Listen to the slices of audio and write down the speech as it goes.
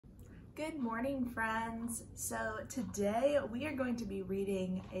Good morning, friends. So today we are going to be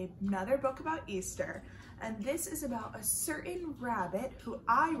reading another book about Easter, and this is about a certain rabbit who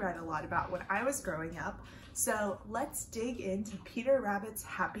I read a lot about when I was growing up. So let's dig into Peter Rabbit's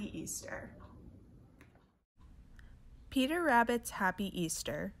Happy Easter. Peter Rabbit's Happy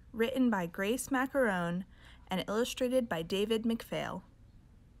Easter, written by Grace Macarone and illustrated by David McPhail.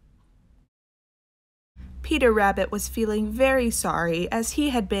 Peter Rabbit was feeling very sorry as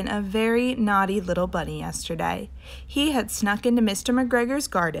he had been a very naughty little bunny yesterday. He had snuck into Mr. McGregor's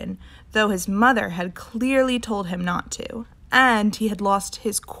garden, though his mother had clearly told him not to, and he had lost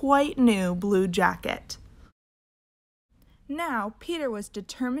his quite new blue jacket. Now, Peter was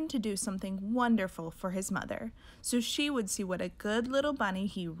determined to do something wonderful for his mother, so she would see what a good little bunny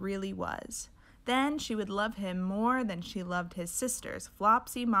he really was. Then she would love him more than she loved his sisters,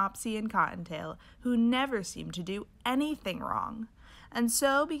 Flopsy, Mopsy, and Cottontail, who never seemed to do anything wrong. And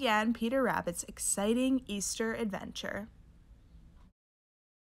so began Peter Rabbit's exciting Easter adventure.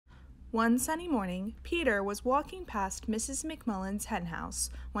 One sunny morning, Peter was walking past Mrs. McMullen's henhouse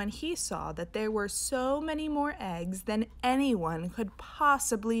when he saw that there were so many more eggs than anyone could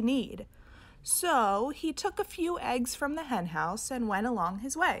possibly need. So he took a few eggs from the henhouse and went along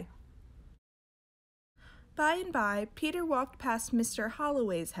his way. By and by, Peter walked past Mr.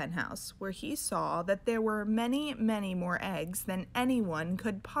 Holloway's henhouse, where he saw that there were many, many more eggs than anyone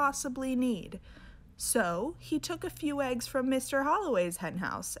could possibly need. So he took a few eggs from Mr. Holloway's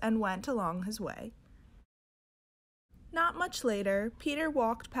henhouse and went along his way. Not much later, Peter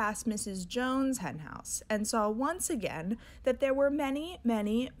walked past Mrs. Jones's henhouse and saw once again that there were many,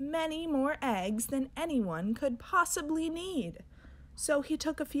 many, many more eggs than anyone could possibly need. So he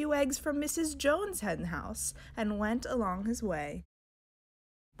took a few eggs from Mrs. Jones's henhouse and went along his way.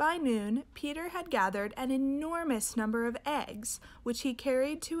 By noon, Peter had gathered an enormous number of eggs, which he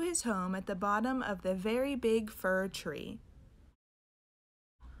carried to his home at the bottom of the very big fir tree.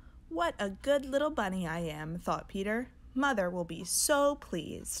 "What a good little bunny I am," thought Peter. "Mother will be so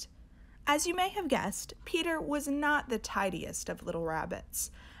pleased." As you may have guessed, Peter was not the tidiest of little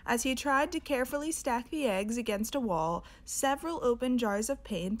rabbits. As he tried to carefully stack the eggs against a wall, several open jars of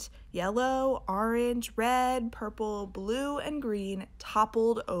paint, yellow, orange, red, purple, blue, and green,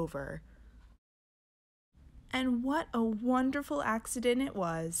 toppled over. And what a wonderful accident it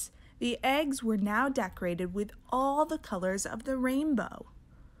was! The eggs were now decorated with all the colors of the rainbow.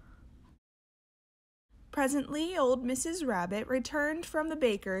 Presently, old Mrs. Rabbit returned from the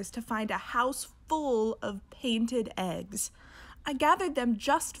baker's to find a house full of painted eggs. "I gathered them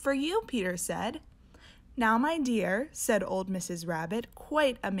just for you," Peter said. "Now, my dear," said old Mrs. Rabbit,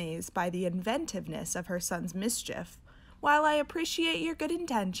 quite amazed by the inventiveness of her son's mischief, "while I appreciate your good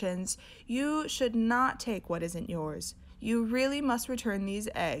intentions, you should not take what isn't yours. You really must return these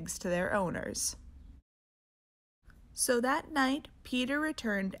eggs to their owners." So that night, Peter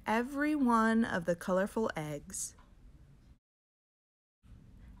returned every one of the colorful eggs.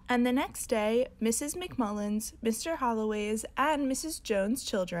 And the next day, Mrs. McMullen's, Mr. Holloway's, and Mrs. Jones's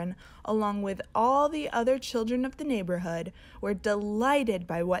children, along with all the other children of the neighborhood, were delighted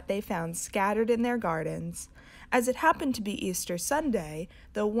by what they found scattered in their gardens. As it happened to be Easter Sunday,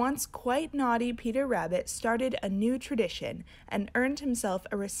 the once quite naughty Peter Rabbit started a new tradition and earned himself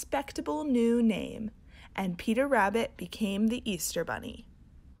a respectable new name. And Peter Rabbit became the Easter Bunny.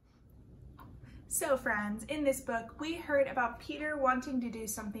 So friends, in this book, we heard about Peter wanting to do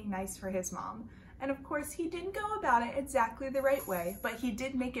something nice for his mom. And of course, he didn't go about it exactly the right way, but he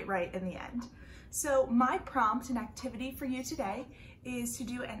did make it right in the end. So my prompt and activity for you today is to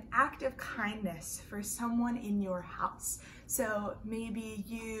do an act of kindness for someone in your house. So maybe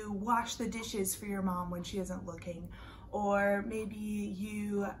you wash the dishes for your mom when she isn't looking, or maybe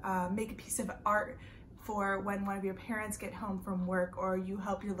you make a piece of art for when one of your parents get home from work, or you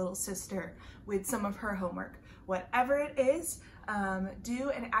help your little sister with some of her homework. Whatever it is,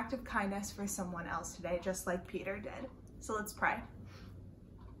 do an act of kindness for someone else today, just like Peter did. So let's pray.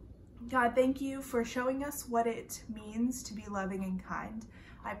 God, thank you for showing us what it means to be loving and kind.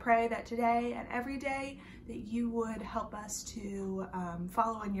 I pray that today and every day that you would help us to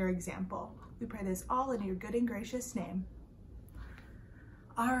follow in your example. We pray this all in your good and gracious name.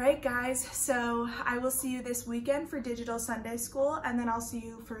 All right, guys, so I will see you this weekend for Digital Sunday School, and then I'll see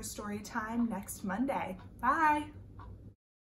you for story time next Monday. Bye.